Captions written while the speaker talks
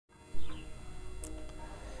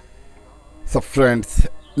So, friends,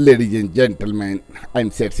 ladies and gentlemen,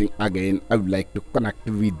 I'm searching again. I would like to connect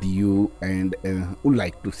with you and would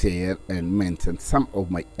like to share and mention some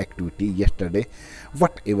of my activity yesterday,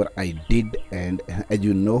 whatever I did, and as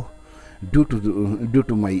you know, due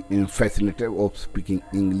to my fascination of speaking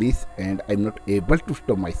English, and I'm not able to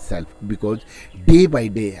stop myself because day by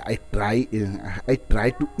day I try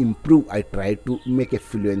to improve. I try to make a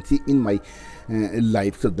fluency in my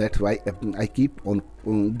life. So that's why I keep on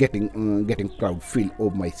getting proud feel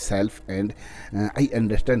of myself, and I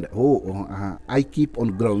understand. I keep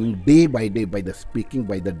on growing day by day by the speaking,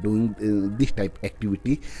 by the doing this type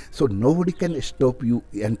activity. So nobody can stop you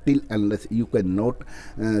until unless you cannot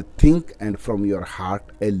think and from your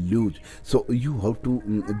heart a lose. So you have to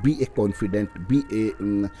be a confident, be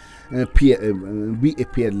a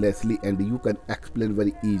fearlessly, and you can explain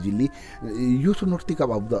very easily. You should not think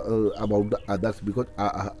about the others, because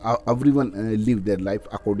everyone live their life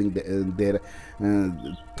according their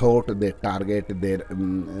thought, their target, their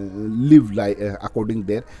live life according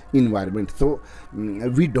their environment. So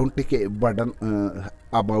we don't take a burden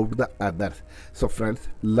about the others. So friends,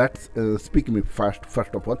 let's speak me first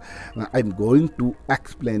of all. I'm going to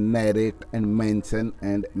explain, narrate, and mention,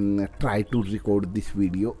 and try to record this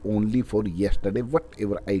video only for yesterday,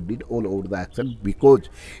 whatever I did all over the action, because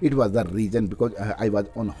it was the reason, because I was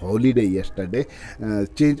on holiday yesterday,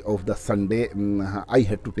 change of the Sunday. I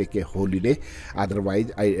had to take a holiday.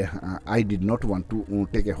 Otherwise I did not want to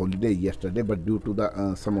take a holiday yesterday, but due to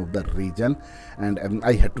the some of the reason, and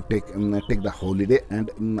I had to take the holiday,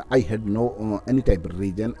 and I had no any type of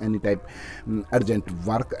reason, any type urgent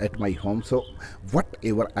work at my home. So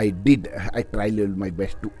whatever I did, I tried my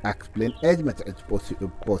best to explain as much as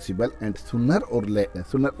possible, and sooner or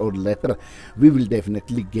later we will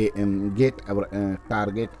definitely get our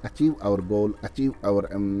target, achieve our goal, achieve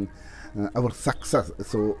our success.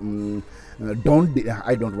 So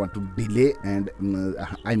I don't want to delay, and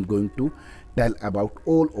I'm going to tell about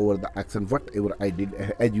all over the action whatever I did.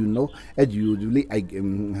 As you know, as usually I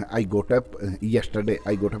got up yesterday.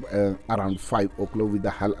 I got up around 5 o'clock with the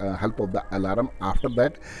help of the alarm. After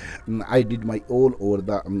that, I did my all over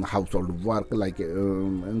the household work, like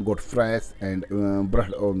got fresh and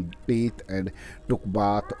brushed on teeth and took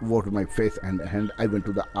bath, washed my face and hand. I went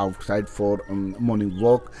to the outside for morning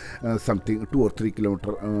walk, something 2 or 3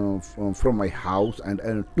 kilometer from my house,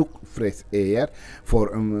 and took fresh air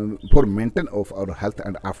for mental of our health.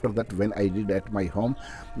 And after that, when I did at my home,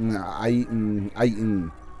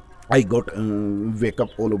 I got wake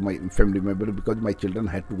up all of my family members, because my children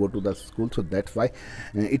had to go to the school. So that's why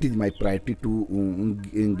it is my priority to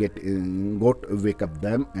wake up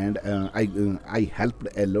them, and I helped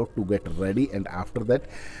a lot to get ready. And after that,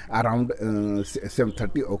 around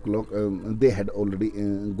 7:30 o'clock, they had already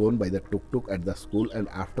gone by the tuk-tuk at the school. And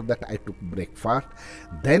after that, I took breakfast.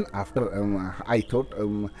 Then after, I thought,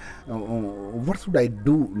 what should I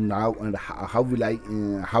do now, and how will I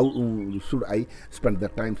how should I spend the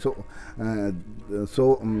time? So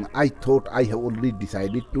I thought, I have already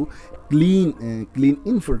decided to clean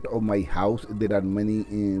in front of my house. There are many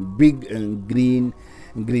big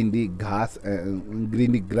greeny grass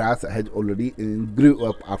has already grew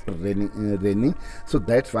up after raining. So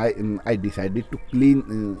that's why I decided to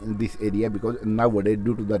clean this area, because nowadays,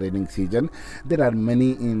 due to the raining season, there are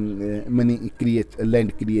many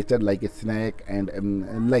land creature like a snake,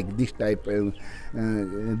 and like this type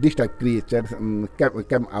creatures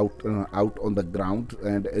come out on the ground,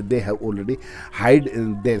 and they have already hide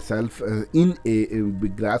themselves in a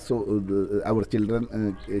big grass. So our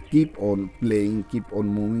children keep on playing, keep on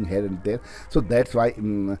moving here and there. So that's why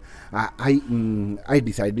I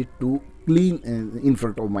decided to clean in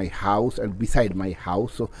front of my house and beside my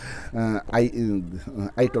house. So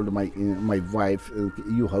I told my wife,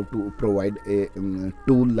 you have to provide a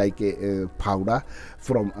tool like a powder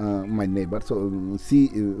from my neighbor. So she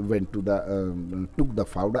went to the took the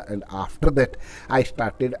powder, and after that I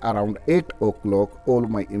started around 8 o'clock all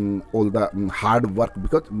the hard work,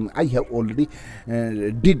 because I have already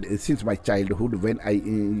did since my childhood, when I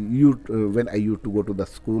used to go to the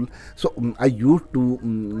school. So I used to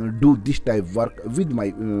do this type work with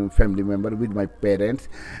my family member, with my parents,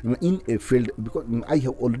 in a field, because I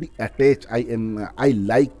have already attached. I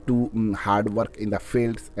like to hard work in the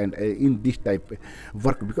fields, and in this type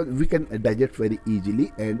work, because we can digest very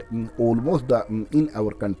easily. And almost in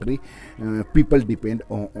our country, people depend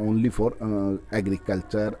only for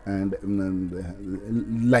agriculture and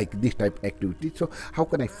like this type activity. So how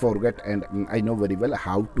can I forget? And I know very well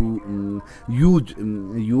how to use,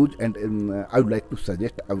 and I would like to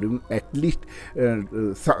suggest everyone a at least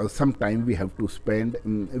some time we have to spend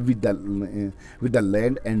with the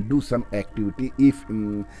land and do some activity. If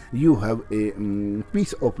you have a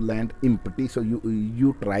piece of land empty, so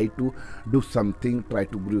you try to do something, try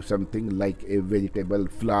to grow something like a vegetable,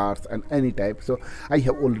 flowers, and any type. So I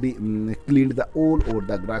have already cleaned the all over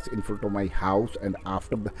the grass in front of my house, and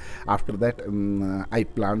after that I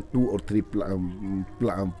plant 2 or 3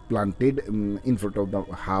 planted in front of the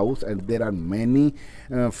house, and there are many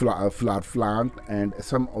flower plant, and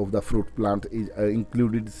some of the fruit plant is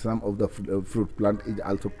included. Some of the fruit plant is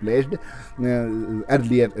also placed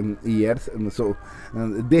earlier in years, so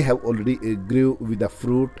they have already grew with the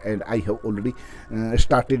fruit, and I have already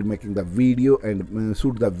started making the video and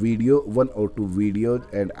shoot the video, 1 or 2 videos.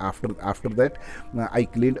 And after that I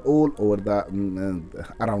cleaned all over the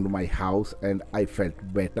around my house, and I felt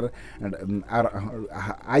better. And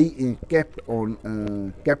I kept on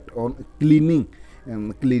cleaning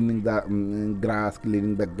the grass,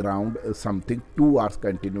 cleaning the ground, something 2 hours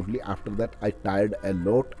continuously. After that I tired a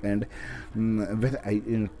lot, and when I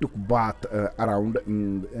took bath around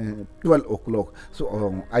 12 o'clock,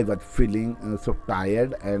 so I was feeling so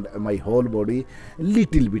tired, and my whole body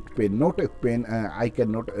little bit pain, not a pain, I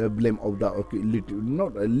cannot blame of the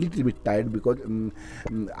not a little bit tired, because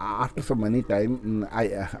after so many time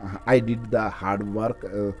I did the hard work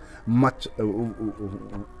much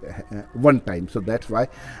one time, so that's why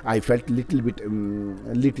I felt little bit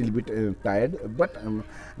tired. But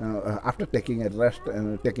after taking a rest,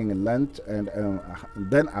 taking a lunch, and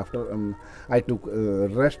then after I took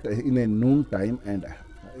rest in a noon time, and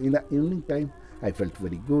in the evening time I felt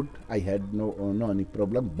very good. I had no any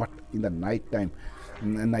problem. But in the night time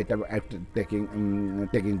after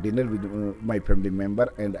taking dinner with my family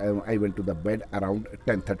member, and I went to the bed around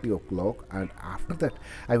 10:30 o'clock, and after that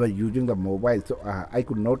I was using the mobile, so I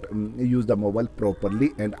could not use the mobile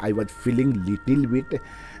properly, and I was feeling little bit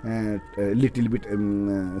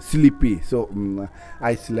sleepy. So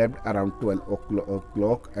I slept around 12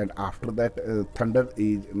 o'clock, and after that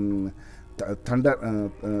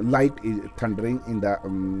light is thundering in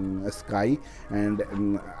the sky, and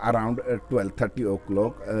around 12:30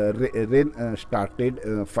 o'clock rain started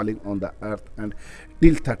falling on the earth, and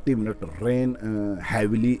till 30 minutes rain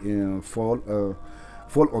heavily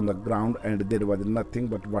fall on the ground, and there was nothing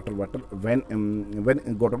but water. When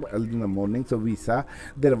got up early in the morning, so we saw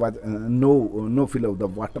there was no fill of the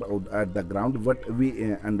water at the ground. But we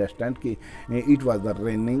understand it was the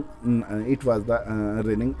raining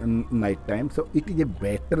night time, so it is a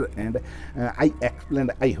better. And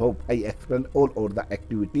I hope I explained all over the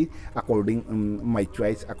activity according my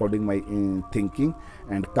choice, according my thinking,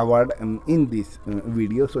 and covered in this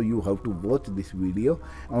video. So you have to watch this video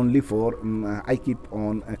only for I keep on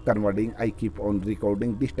converting, I keep on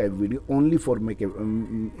recording this type of video only for make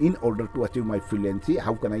in order to achieve my fluency.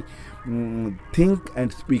 How can I think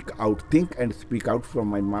and speak out from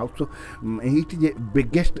my mouth? So it is a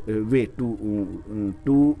biggest way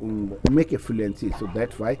to make a fluency. So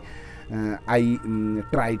that's why I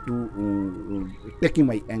try to taking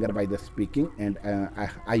my anger by the speaking, and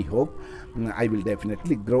I hope I will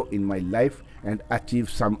definitely grow in my life and achieve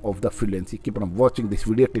some of the fluency. Keep on watching this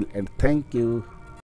video till end. Thank you.